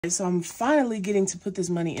So I'm finally getting to put this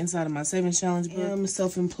money inside of my savings challenge book. I'm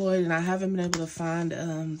self-employed and I haven't been able to find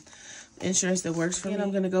insurance that works for me. And I'm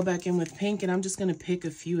going to go back in with Pink and I'm just going to pick a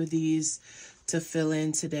few of these to fill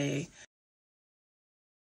in today.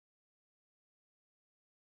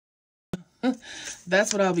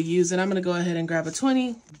 That's what I'll be using. I'm going to go ahead and grab a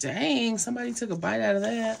 20. Dang, somebody took a bite out of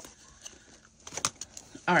that.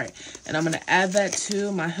 All right, and I'm going to add that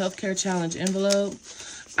to my healthcare challenge envelope.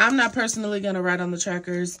 I'm not personally going to write on the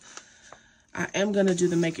trackers. I am going to do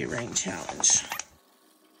the Make It Rain challenge.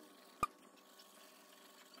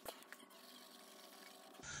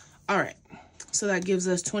 All right, so that gives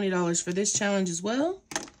us $20 for this challenge as well.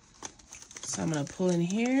 So I'm going to pull in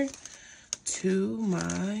here to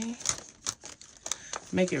my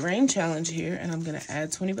Make It Rain challenge here, and I'm going to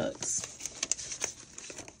add 20 bucks.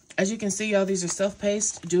 As you can see, y'all, these are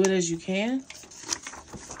self-paced. Do it as you can.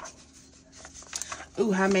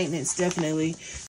 Ooh, high maintenance, definitely.